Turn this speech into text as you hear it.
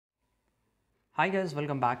Hi guys,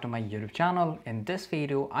 welcome back to my YouTube channel. In this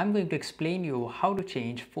video, I'm going to explain you how to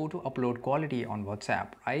change photo upload quality on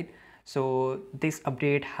WhatsApp, right? So this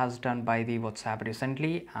update has done by the WhatsApp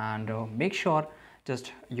recently, and make sure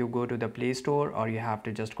just you go to the Play Store, or you have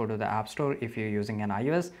to just go to the App Store if you're using an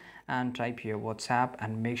iOS, and type here WhatsApp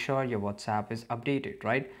and make sure your WhatsApp is updated,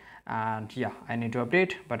 right? And yeah, I need to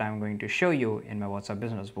update, but I'm going to show you in my WhatsApp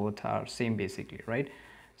business. Both are same basically, right?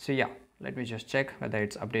 So yeah, let me just check whether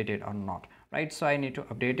it's updated or not, right? So I need to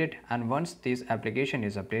update it, and once this application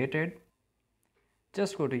is updated,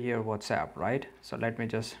 just go to here WhatsApp, right? So let me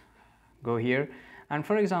just go here, and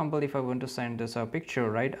for example, if I want to send this a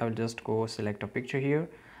picture, right, I will just go select a picture here,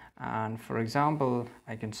 and for example,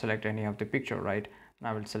 I can select any of the picture, right, and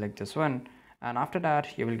I will select this one, and after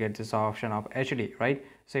that you will get this option of HD, right?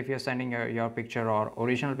 So if you're sending your picture or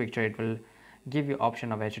original picture, it will give you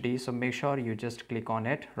option of HD, so make sure you just click on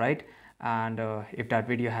it, right? And if that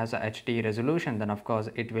video has a HD resolution, then of course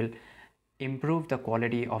it will improve the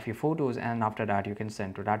quality of your photos, and after that you can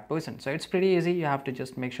send to that person. So it's pretty easy. You have to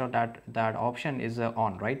just make sure that that option is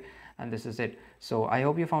on, right? And this is it. So I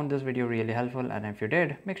hope you found this video really helpful, and if you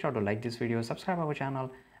did, make sure to like this video, subscribe our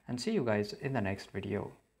channel, and see you guys in the next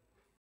video.